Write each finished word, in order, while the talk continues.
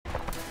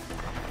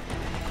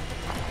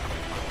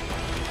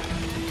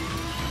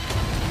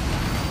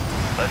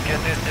Let's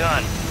get this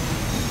done.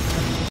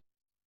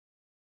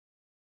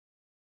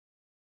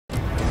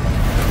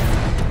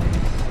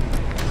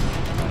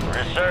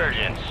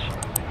 Resurgence.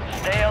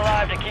 Stay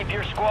alive to keep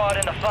your squad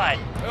in the fight.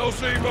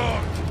 LZ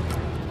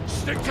marked.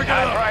 Stick High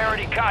together.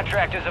 priority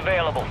contract is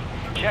available.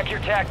 Check your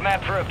TAC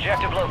map for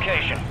objective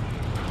location.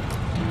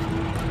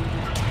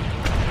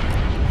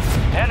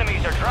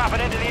 Enemies are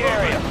dropping into the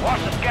area.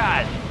 Watch the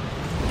skies.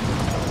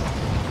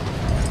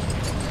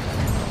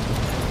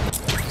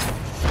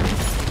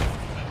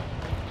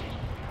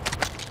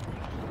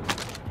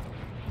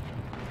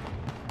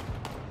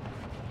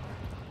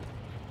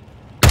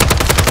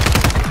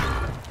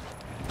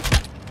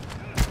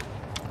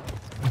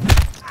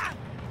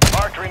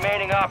 Marked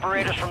remaining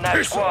operators from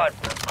that squad.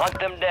 Hunt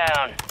them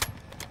down.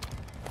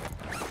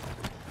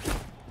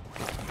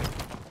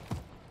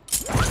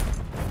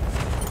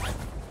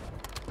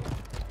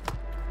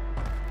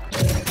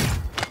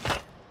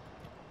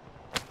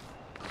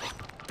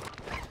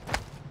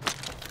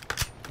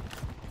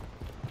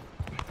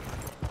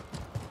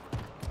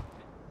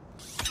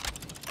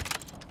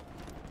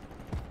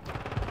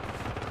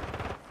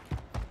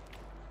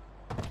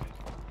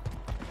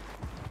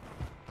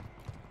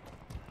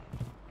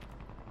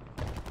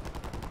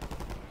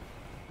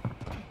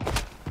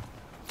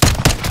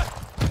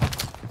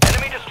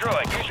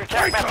 Use your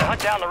TAC map to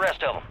hunt down the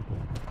rest of them.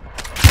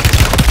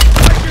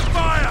 Taking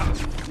fire!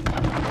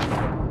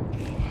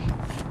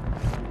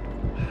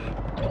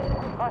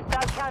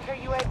 Hostile counter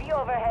UAV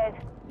overhead.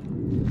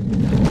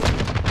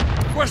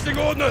 Requesting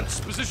ordnance.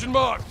 Position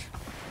marked.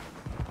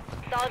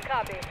 Solid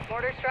copy.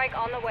 Mortar strike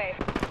on the way.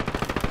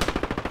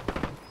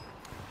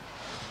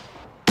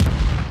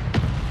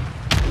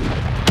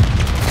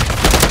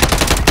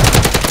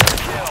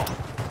 Kill.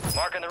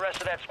 Marking the rest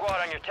of that squad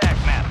on your TAC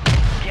map.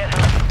 Get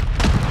hunting.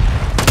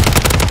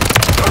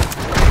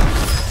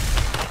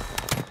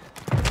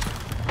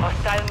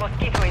 Hostile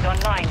Mosquito is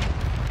online.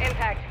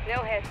 Impact.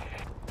 No hits.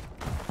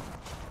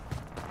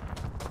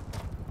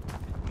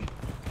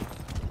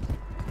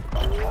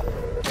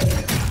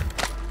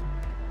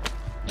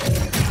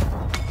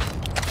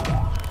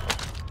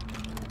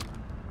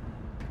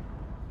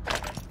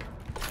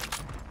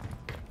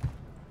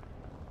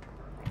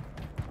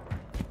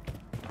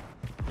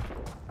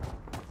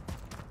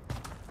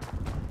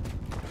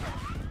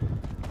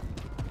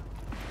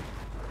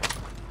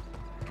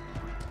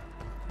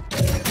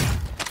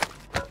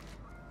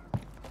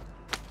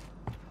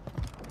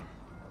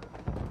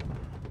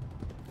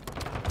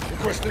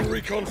 Requesting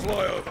recon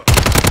flyover.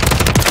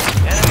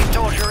 Enemy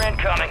soldier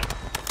incoming.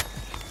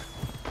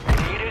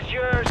 Lead is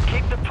yours.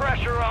 Keep the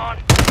pressure on.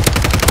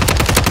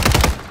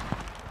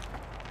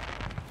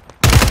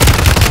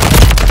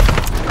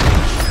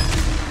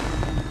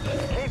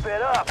 Keep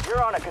it up.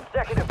 You're on a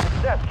consecutive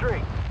success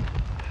streak.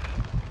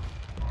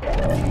 You're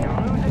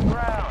losing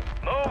ground.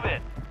 Move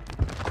it.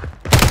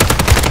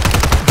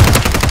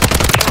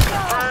 Kill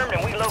confirmed,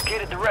 and we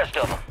located the rest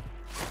of them.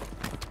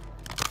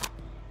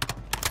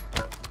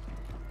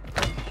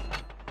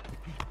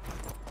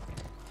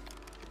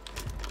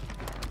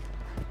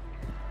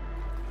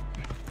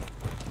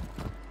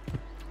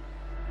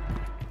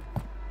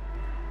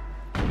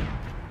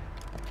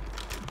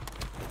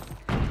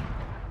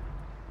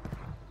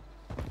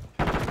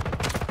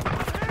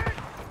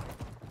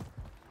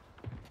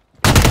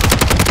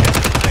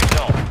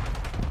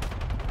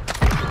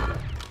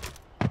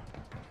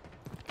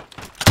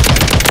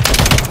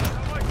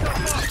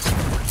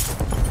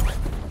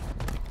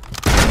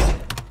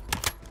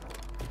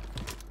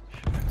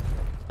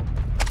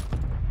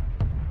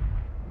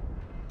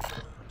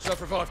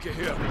 Self-revive here.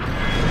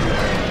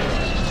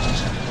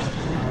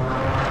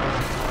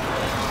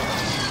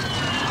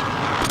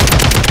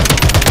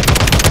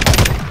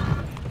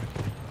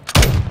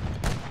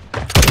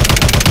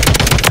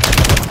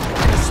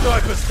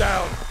 Sniper's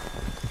down.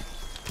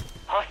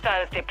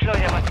 Hostiles deploy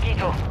the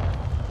Mosquito.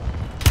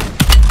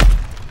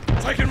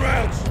 Taking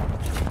rounds.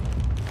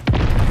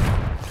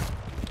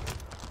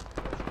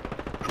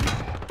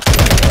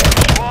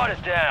 Squad is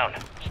down.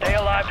 Stay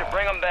alive to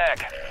bring them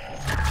back.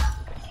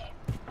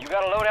 You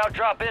got a loadout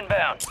drop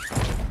inbound.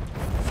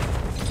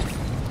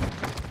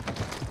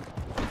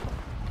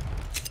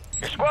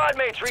 Your squad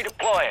mates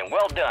redeploying.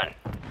 Well done.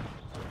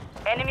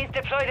 Enemies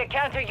deploy the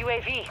counter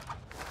UAV.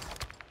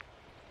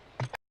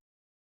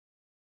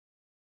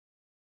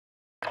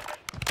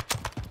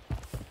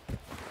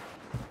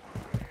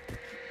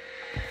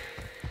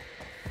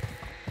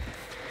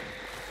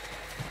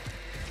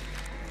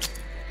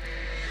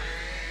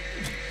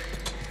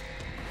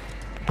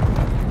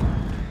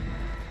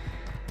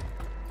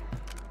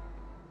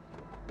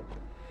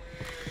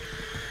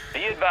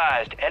 Be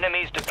advised,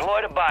 enemies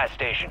deployed a buy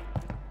station.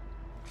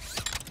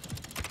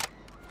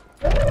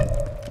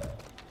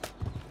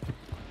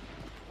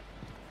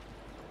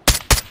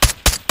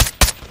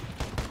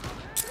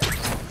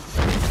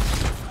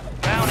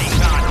 Bounty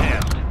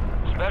contest.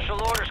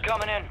 Special orders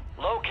coming in.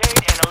 Locate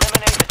and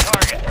eliminate the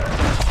target.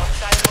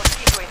 Hostile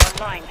Mosquito is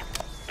online.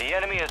 The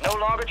enemy is no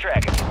longer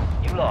tracking.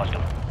 You lost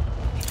him.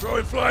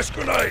 Throwing flash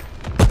grenade.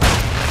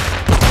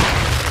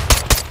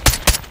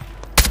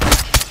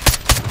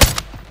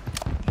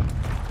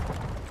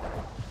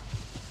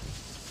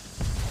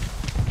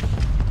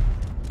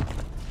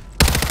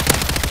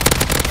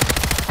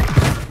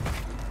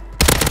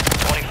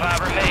 5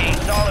 remain.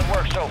 Solid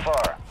work so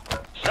far.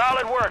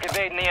 Solid work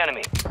evading the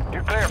enemy.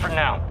 You're clear for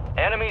now.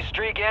 Enemy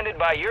streak ended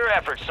by your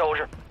efforts,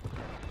 soldier.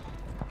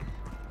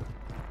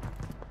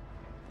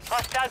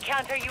 Hostile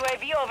counter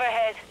UAV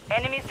overhead.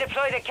 Enemies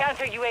deployed a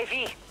counter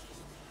UAV.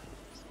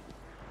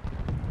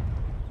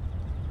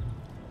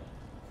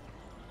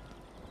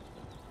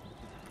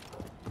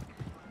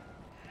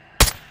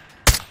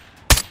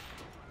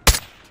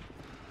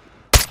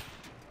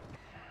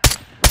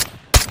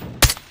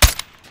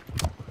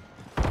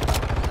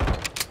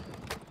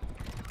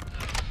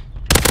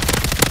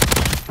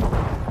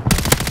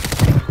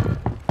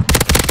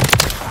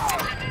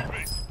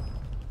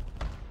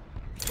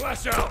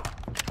 Flash out!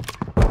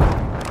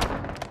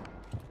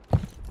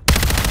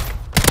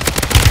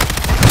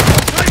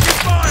 Taking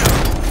fire!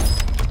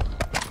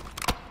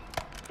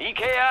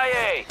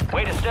 EKIA,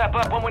 way to step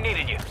up when we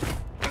needed you.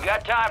 You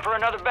got time for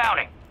another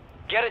bounty.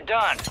 Get it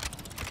done.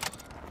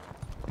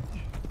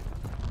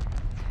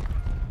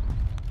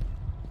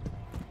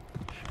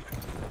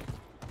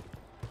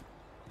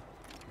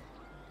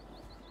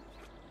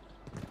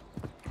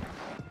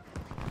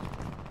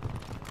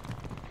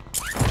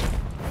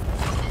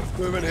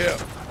 Moving here.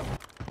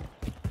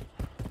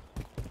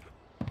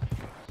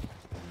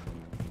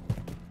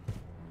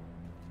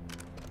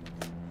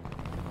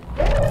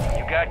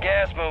 You got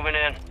gas moving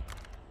in.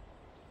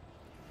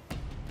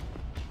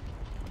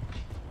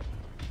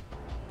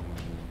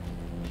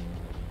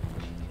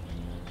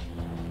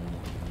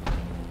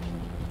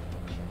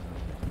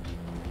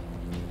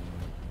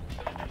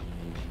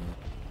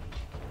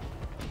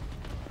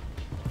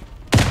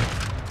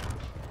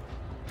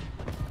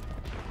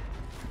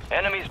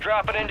 Enemies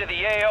dropping into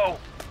the AO.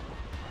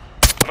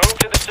 Move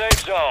to the safe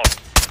zone.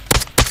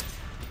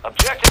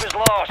 Objective is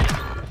lost.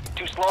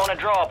 Too slow in a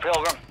draw,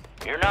 Pilgrim.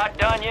 You're not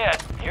done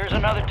yet. Here's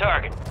another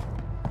target.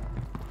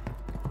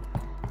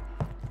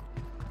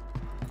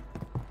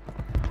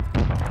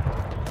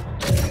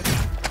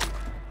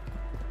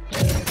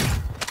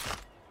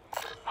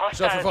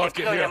 Self-revive, Hostiles get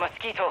deployed here. a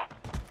mosquito.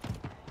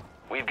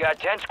 We've got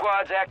 10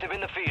 squads active in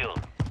the field.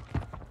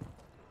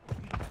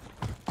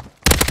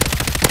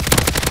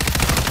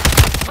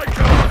 Take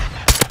cover!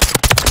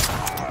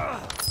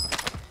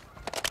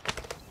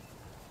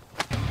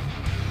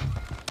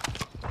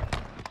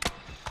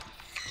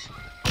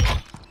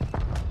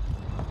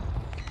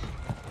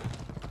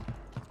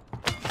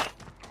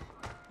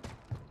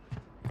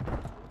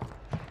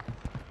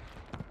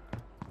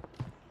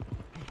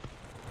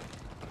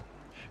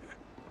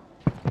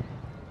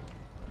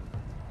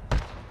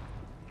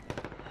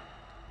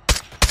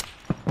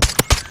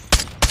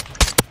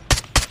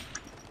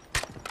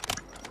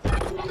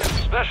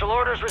 Special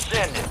orders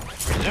rescinded.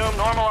 Resume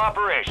normal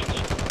operations.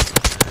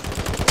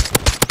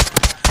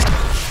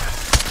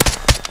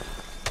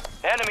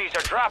 Enemies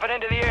are dropping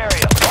into the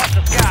area. Watch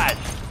the skies.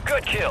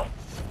 Good kill.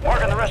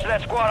 Marking the rest of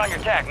that squad on your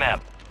tac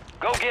map.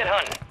 Go get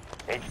hunting.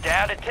 It's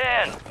down to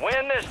 10.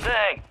 Win this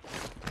thing.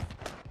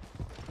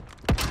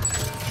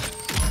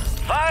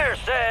 Fire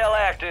sale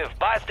active.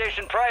 Buy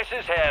station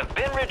prices have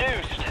been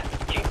reduced.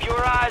 Keep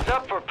your eyes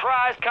up for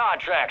prize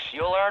contracts.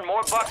 You'll earn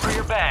more buck for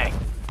your bang.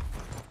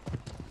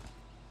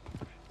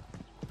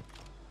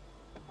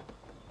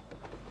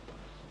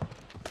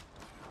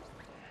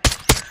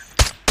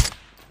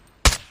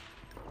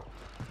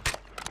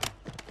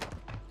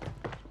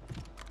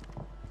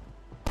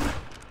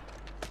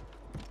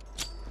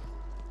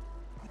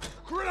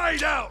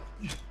 Grenade out!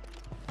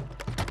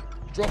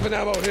 Dropping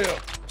ammo here.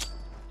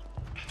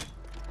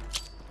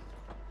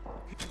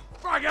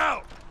 Frag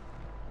out!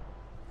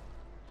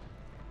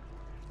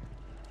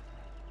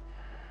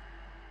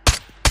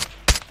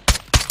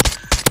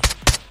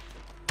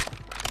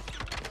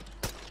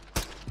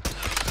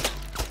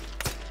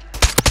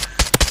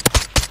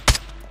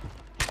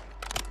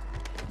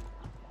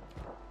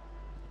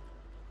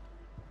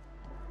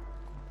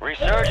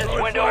 Resurgence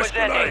Throwing window is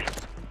flash ending.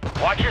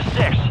 grenade. Watch your 6.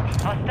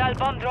 Hostile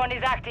bomb drone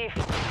is active.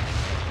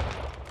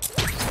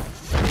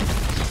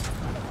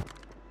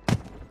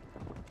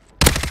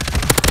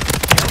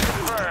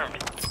 Confirmed.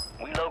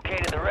 We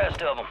located the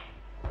rest of them.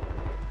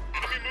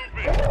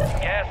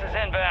 Gas is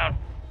inbound.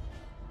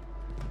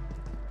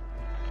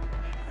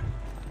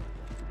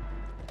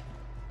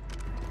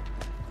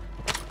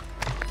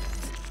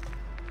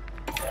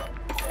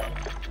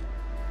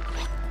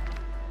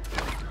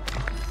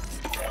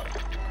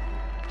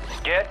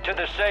 Get to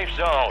the safe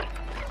zone.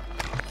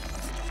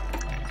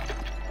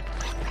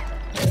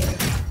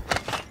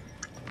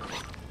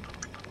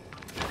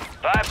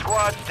 Five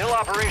squads still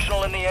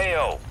operational in the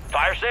AO.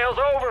 Fire sale's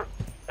over.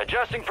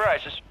 Adjusting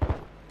prices.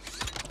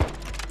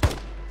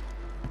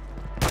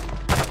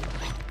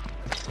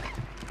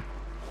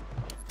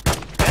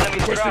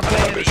 Enemies Requesting dropping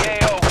into permission.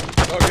 the AO.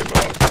 Target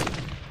marked.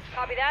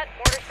 Copy that.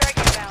 Mortar strike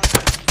inbound.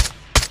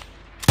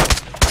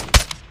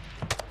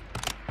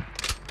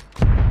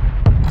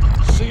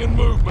 Seeing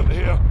movement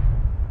here.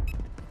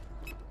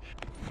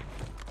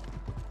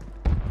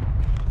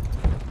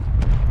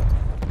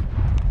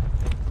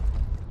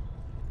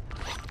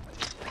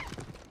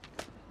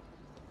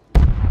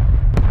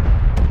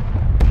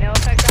 No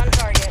effect on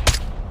target.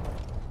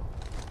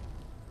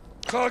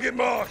 Target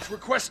marked.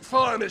 Request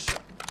fire mission.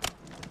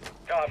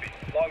 Copy.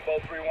 Longbow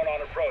 3-1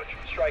 on approach.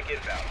 Strike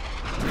inbound.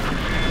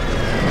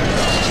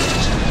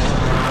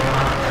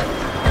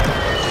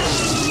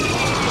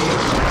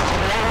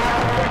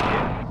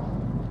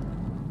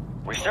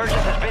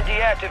 Resurgence has been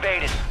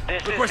deactivated.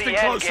 This is Requesting the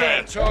end close air.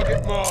 game.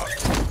 Target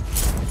marked.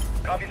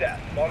 Copy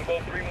that. Longbow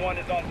 3-1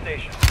 is on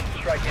station.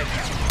 Strike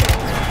inbound.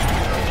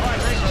 Supply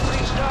crates are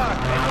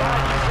restocked.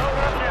 Advise you load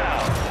up now.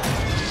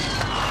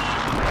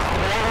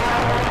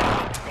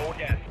 Go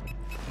again.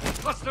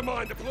 Cluster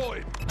mine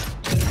deployed.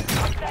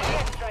 Hostile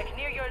airstrike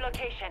near your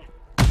location.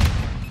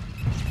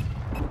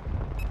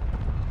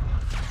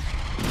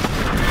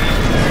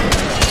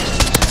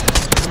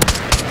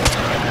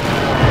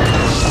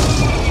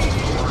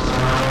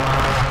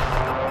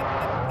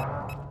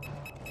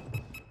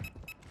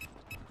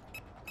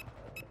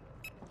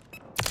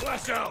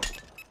 Flash out.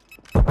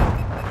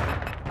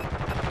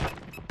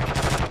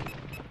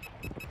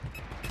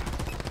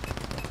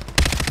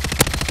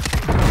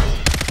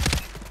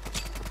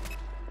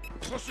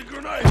 Tossing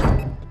grenade.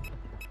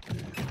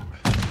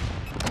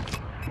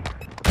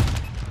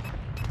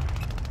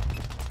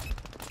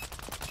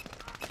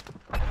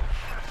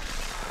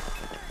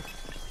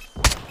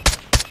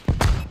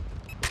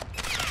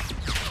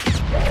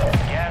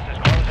 Gas is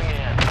closing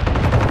in.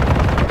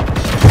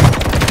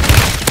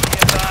 Be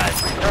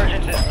advised,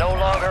 resurgence is no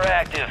longer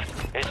active.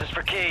 This is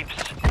for keeps.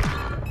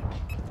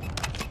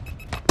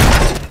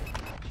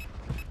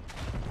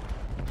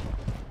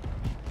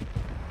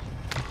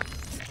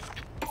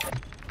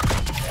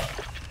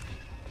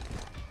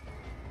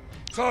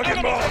 Target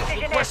Enemy marked.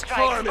 precision Request fire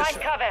airstrike. Find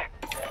mission. cover.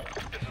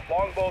 This is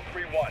Longbow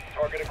 3-1.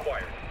 Target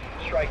acquired.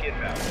 Strike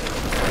inbound.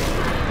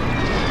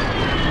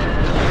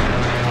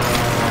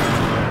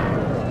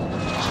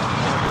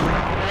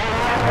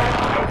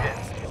 No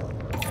hits.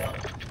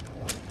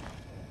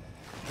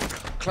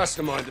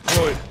 Cluster mine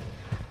deployed.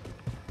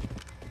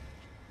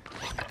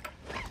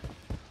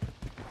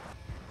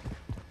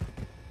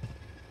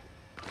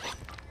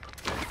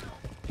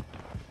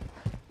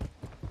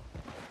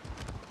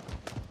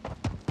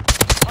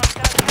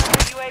 Hostile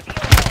counter UAV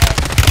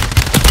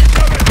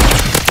overhead.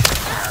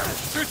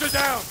 Shooter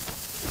down.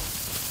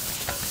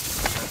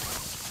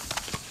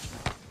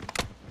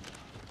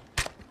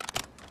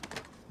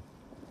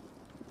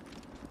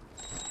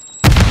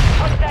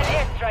 Hostile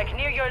airstrike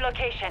near your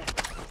location.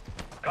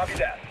 Copy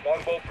that.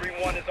 Longbow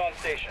 3-1 is on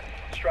station.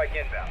 Strike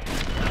inbound.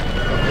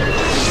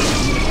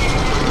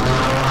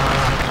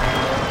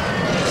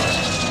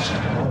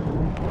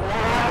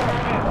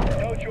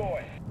 No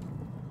joy.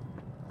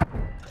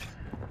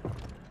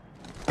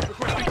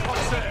 Requesting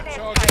close air.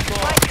 Precision Target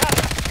airstrike. marked. Find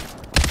cover.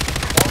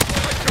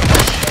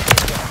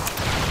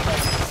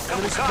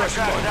 Couple contracts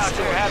out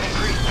there have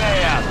increased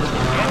payouts.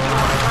 Get to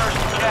them first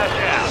and cash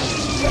out.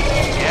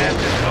 Gas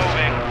is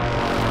moving.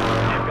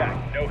 Impact.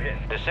 No hit.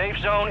 The safe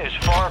zone is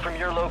far from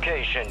your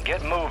location.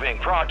 Get moving,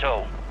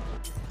 pronto.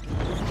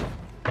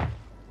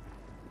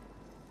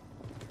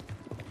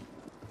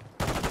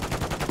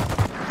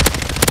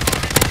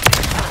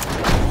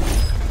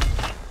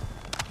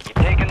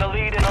 You're taking the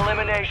lead in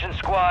elimination,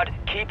 squad.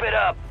 Keep it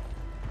up.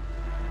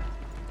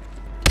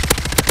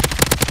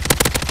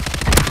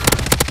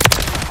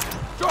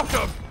 Drop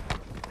them.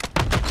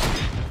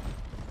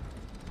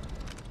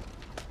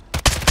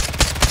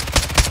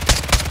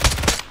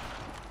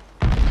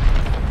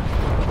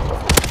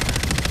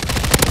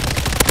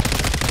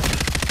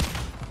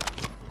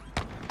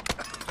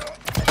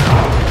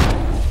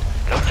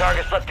 No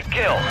targets left to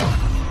kill.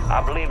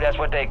 I believe that's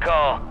what they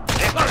call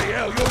victory. Bloody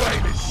hell, your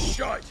aim is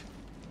shite.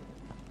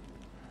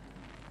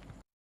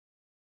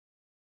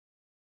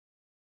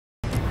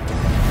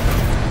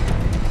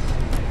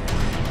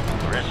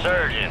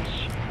 Resurgence.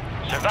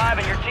 Survive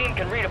and your team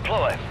can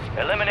redeploy.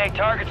 Eliminate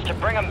targets to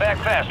bring them back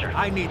faster.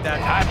 I need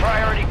that. High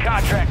priority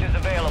contract is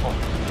available.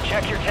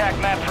 Check your TAC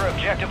map for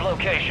objective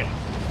location.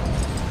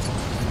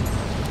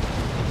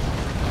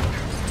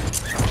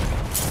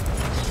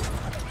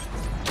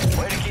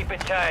 Way to keep it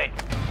tight.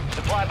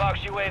 Supply box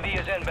UAV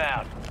is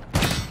inbound.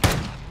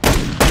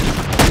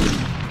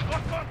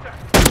 Lost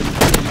contact.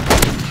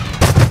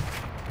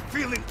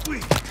 Feeling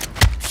weak.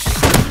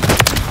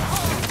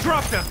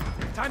 Drop them!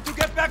 Time to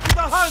get back to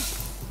the hunt!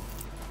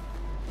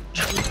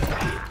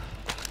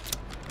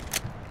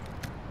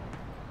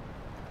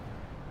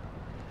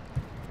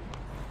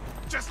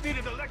 Just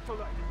needed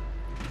electrolyte.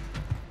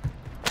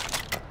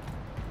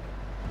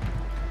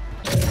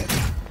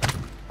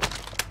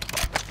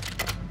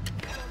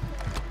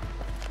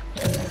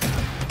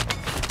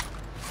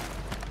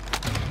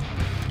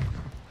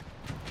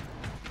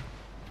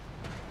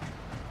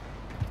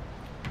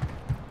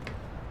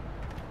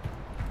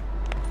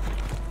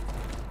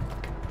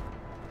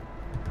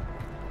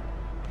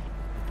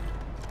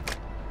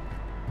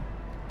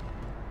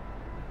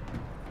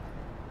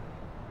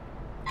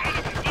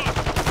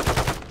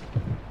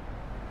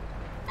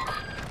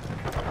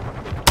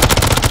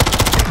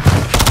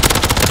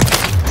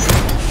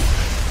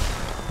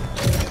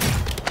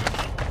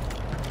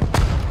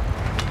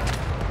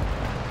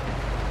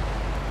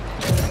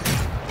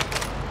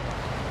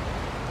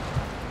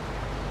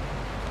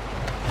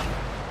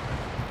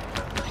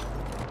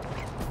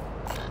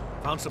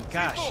 Found some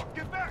cash. C4,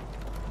 get back!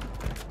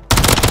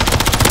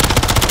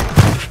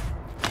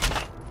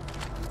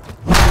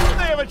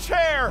 They have a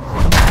chair!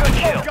 Good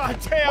kill. Oh, God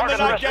damn, Marking they're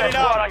the not rest of getting the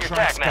squad up! on your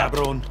tac map.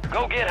 Cabron.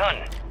 Go get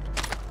hunting.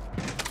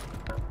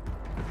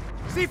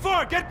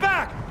 C4, get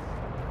back!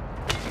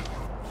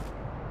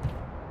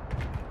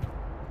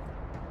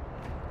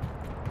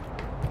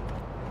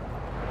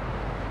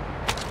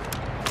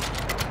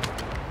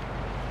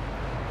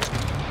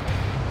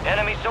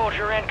 Enemy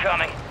soldier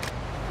incoming.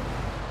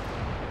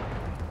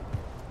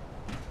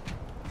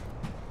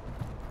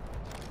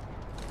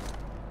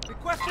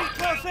 Requesting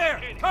close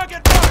air!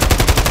 Target marked!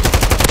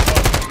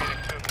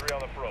 2-3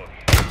 on approach.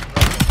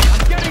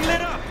 I'm getting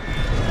lit up!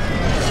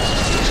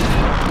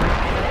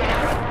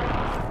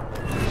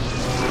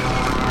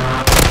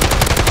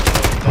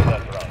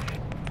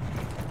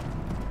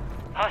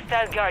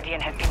 Hostile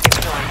Guardian has been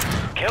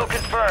deployed. Kill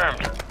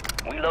confirmed.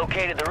 We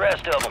located the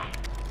rest of them.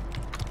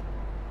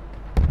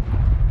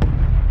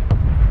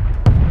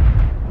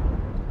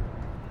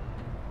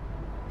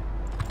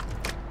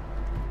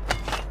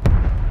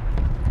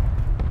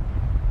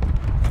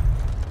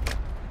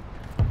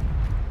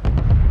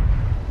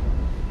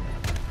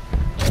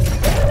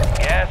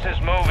 Gas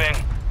is moving.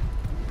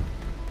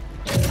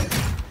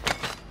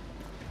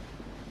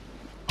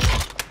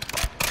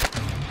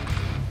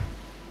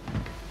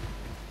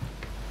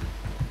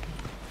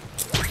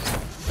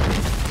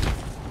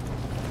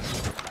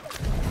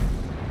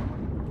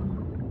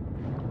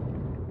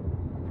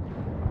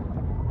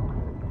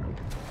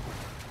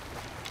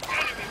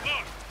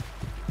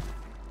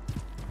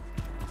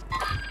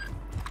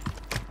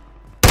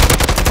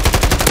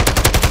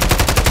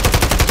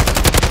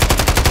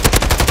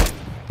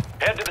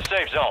 Head to the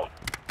safe zone.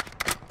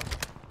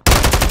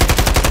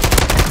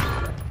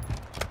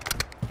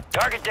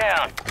 Target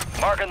down.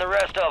 Marking the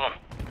rest of them.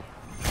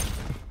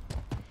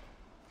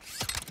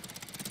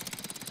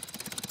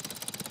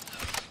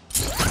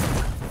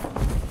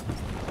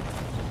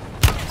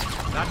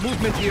 Got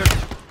movement here.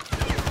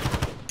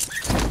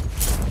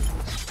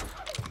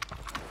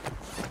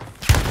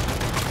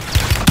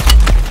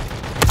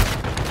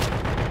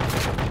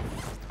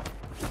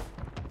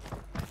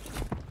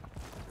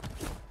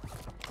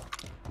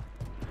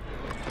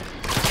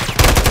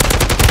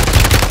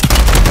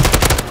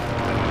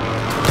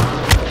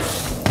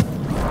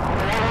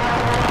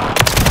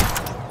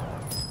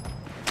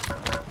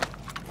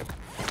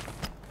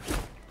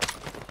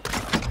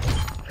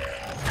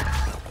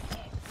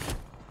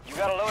 You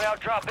got a loadout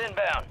drop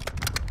inbound.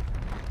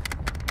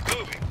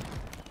 Moving.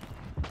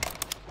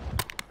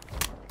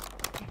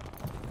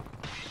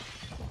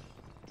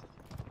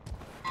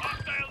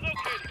 Hostile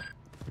located.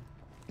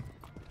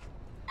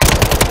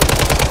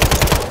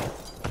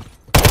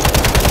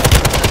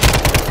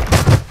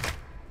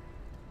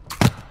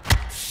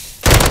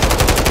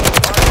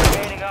 Mark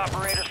remaining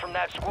operators from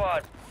that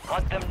squad.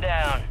 Hunt them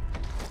down.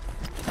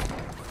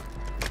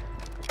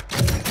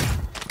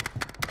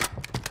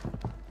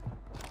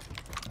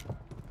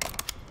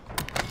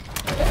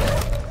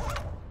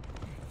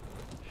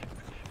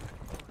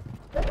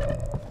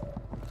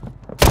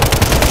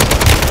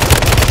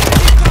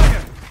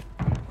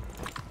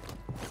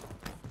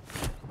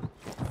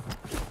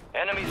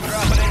 Enemies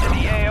dropping into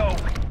the AO.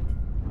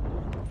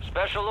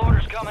 Special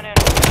orders coming in.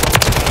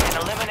 And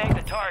eliminate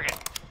the target.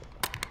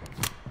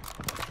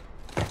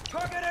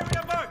 Target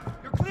area marked!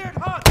 You're cleared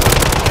hot!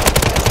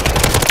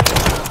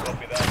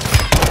 Copy that.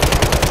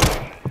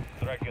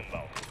 Strike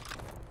inbound.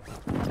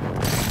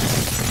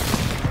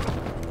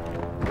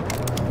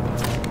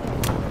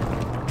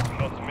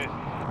 Shots missed.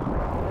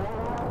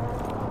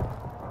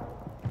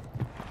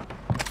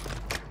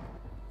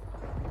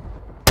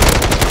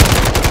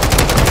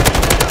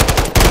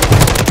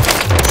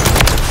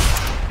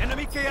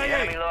 Enemy The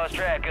enemy KIA! lost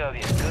track of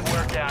you. Good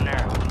work down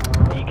there.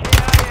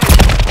 EKIA.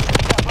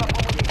 Step up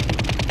when we need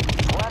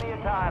you. Plenty of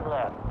time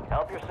left.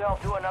 Help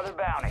yourself to another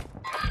bounty.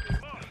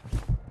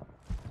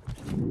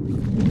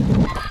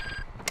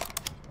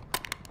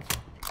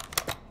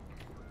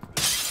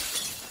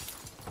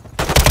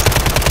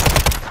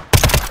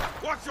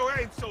 Watch your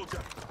aim, soldier!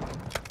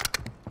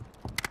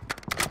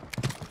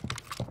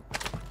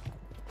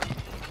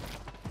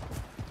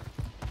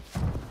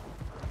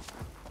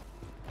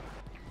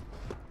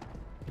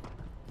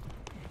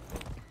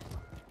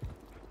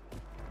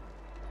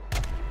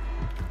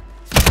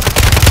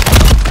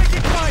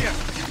 Taking fire!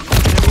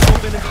 Enemy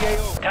moving in the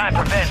AO. Time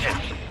for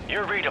vengeance.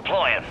 You're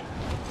redeploying.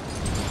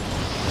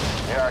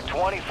 There are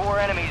 24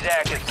 enemies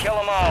active. Kill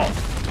them all.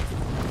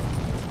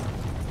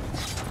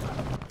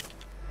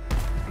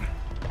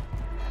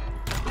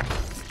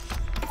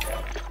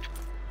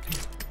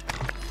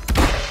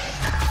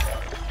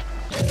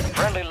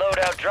 Friendly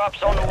loadout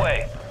drops on the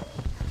way.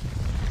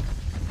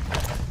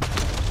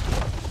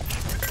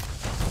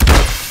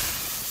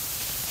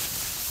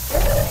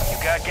 You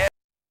got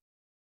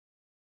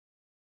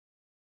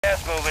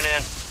gas moving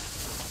in.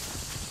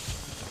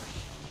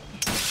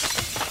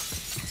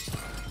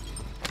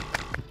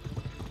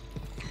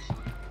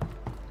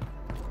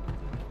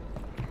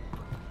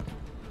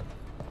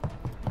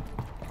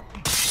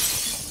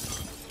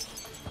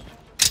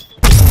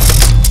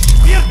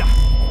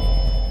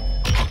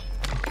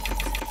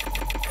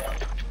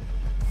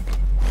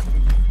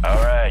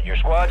 minute. Your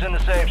squad's in the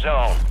safe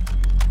zone.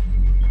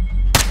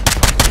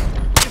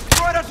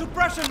 Destroy the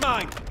suppression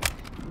mine!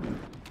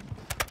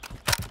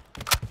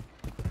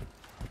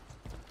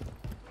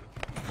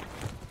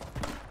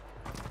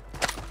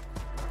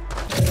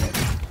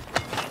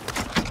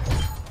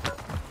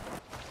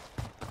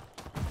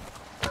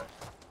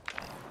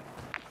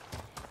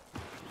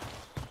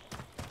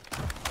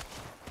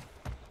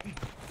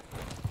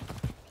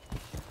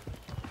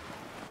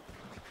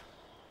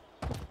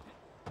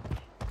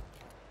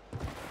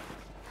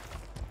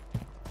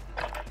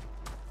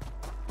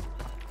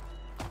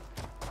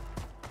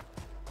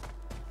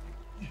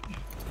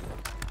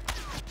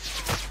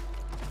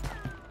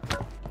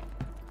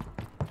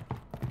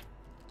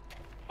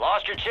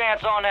 Lost your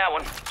chance on that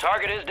one.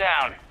 Target is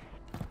down.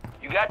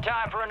 You got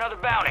time for another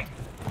bounty.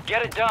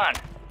 Get it done.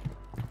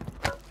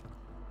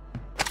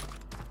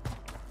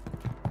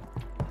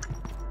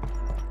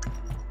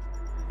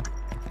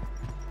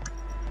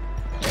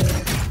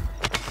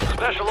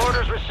 Special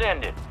orders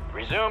rescinded.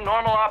 Resume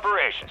normal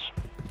operations.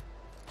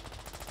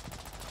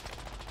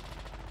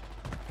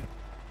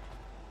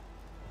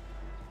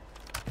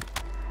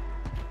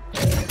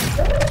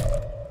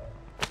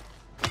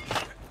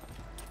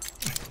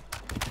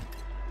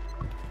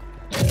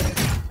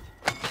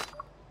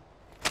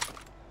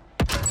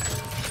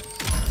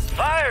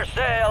 Fire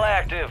sale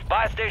active.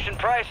 Buy station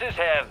prices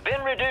have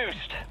been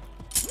reduced.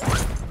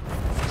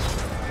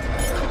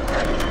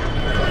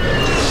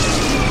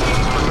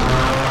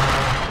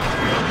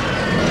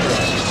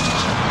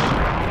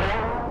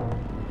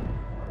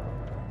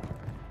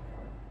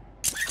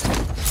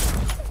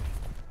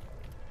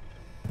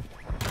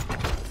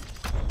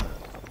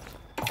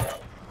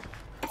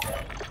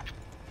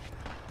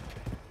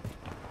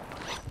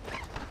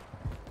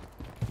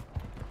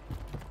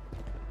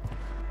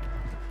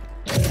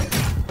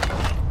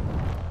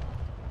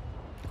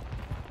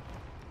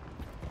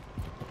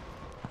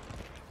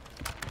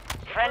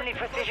 Friendly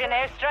precision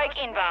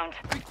airstrike inbound.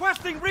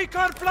 Requesting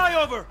recon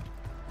flyover!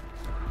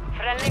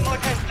 Friendly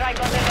mortar strike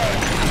on the way.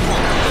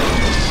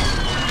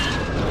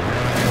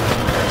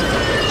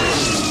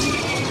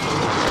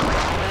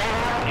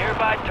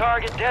 Nearby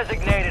target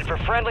designated for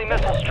friendly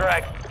missile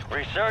strike.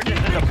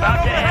 Resurgence is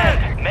about to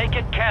end. Make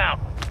it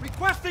count.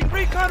 Requesting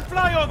recon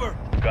flyover!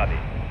 Copy.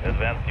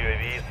 Advanced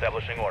UAV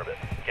establishing orbit.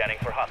 Scanning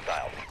for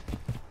hostiles.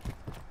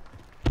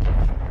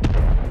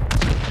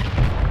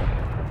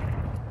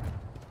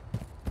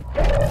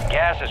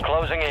 Gas is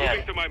closing in.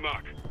 Moving to my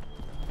mark.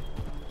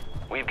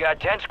 We've got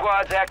 10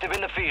 squads active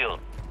in the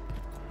field.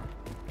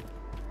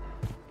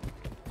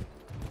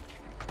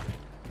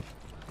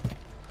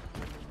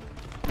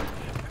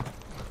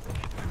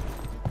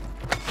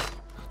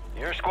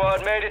 Your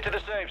squad made it to the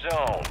safe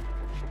zone.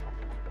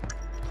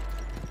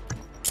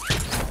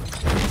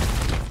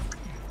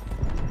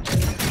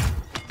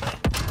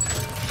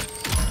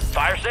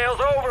 Fire sale's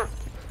over.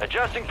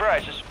 Adjusting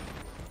prices.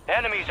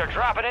 Enemies are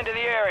dropping into the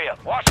area.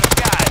 Watch the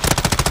skies.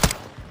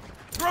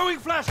 Throwing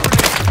flash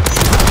grenades!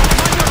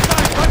 On your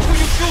side, watch who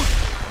you shoot!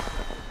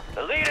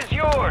 The lead is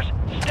yours.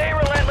 Stay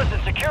relentless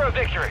and secure a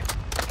victory.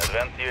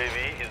 Advanced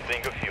UAV is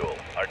bingo fuel.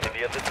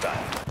 RTB at this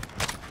time.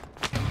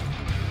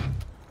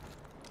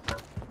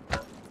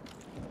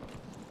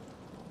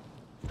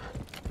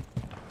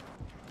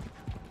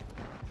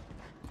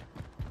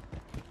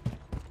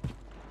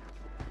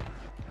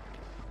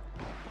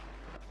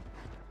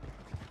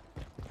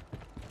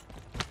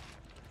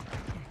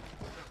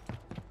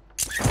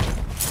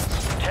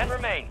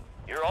 Remain.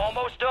 You're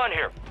almost done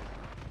here.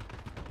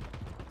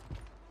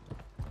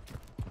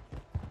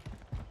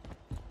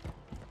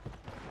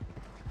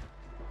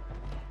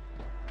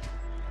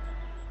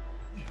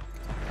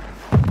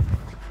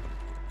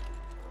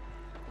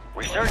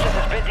 Resurgence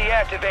has been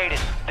deactivated.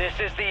 This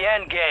is the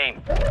end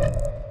game.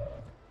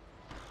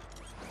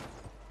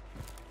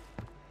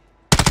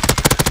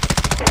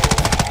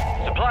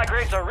 Supply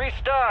crates are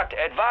restocked.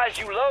 Advise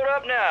you load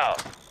up now.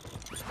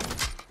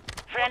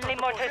 Friendly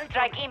mortar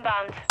strike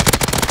inbound.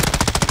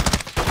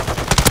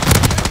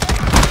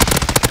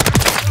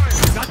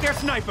 Got their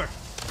sniper!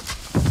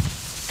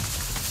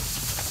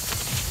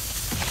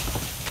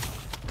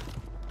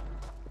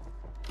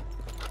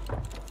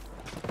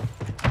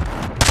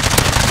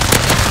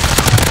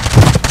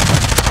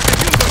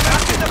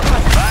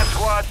 Five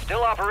squads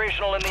still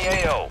operational in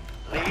the AO.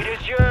 Lead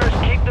is yours.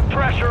 Keep the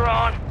pressure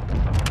on.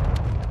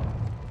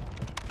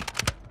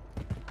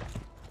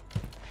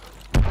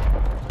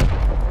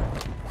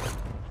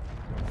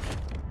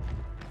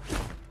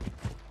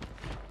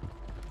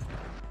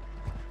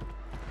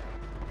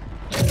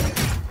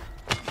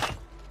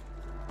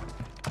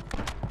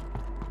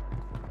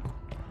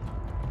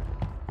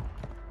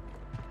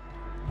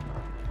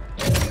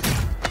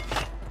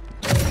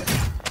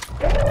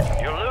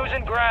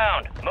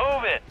 Ground.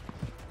 Move it.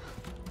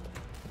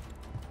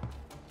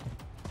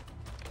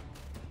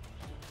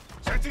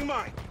 Setting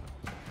mine.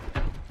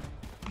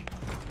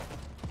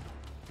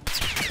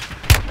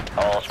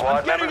 All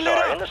squad members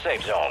are in the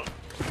safe zone.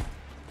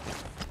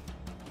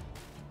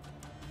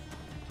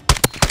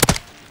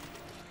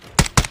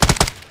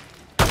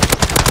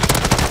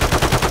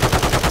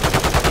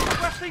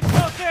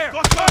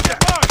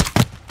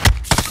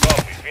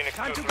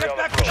 Time to 2-3 get on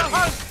back to the approach.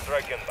 hunt!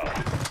 Strike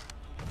inbound.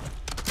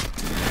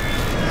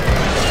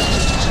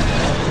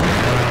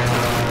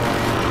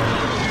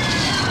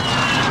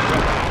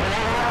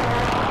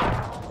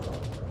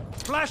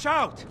 Flash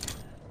out!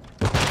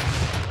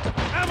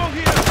 Ammo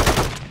here!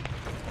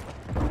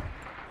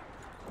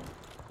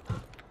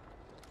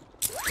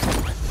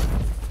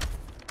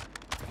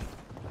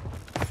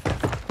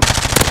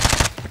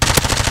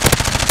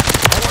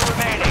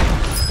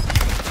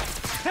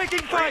 Taking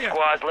Three fire!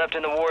 squads left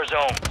in the war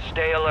zone.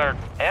 Stay alert.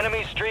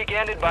 Enemy streak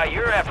ended by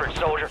your efforts,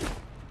 soldier.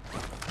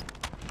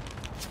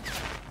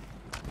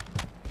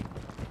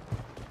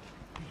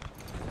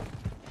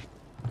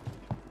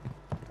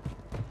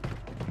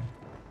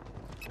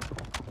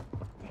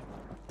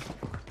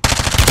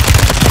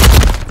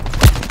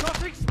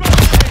 Tossing smoke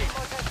grenade!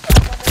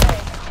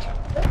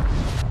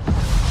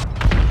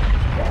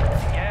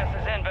 Gas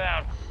is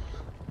inbound.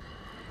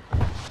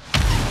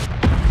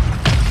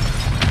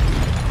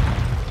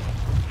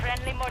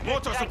 Friendly mortar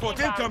Mortar strike support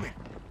inbound. incoming.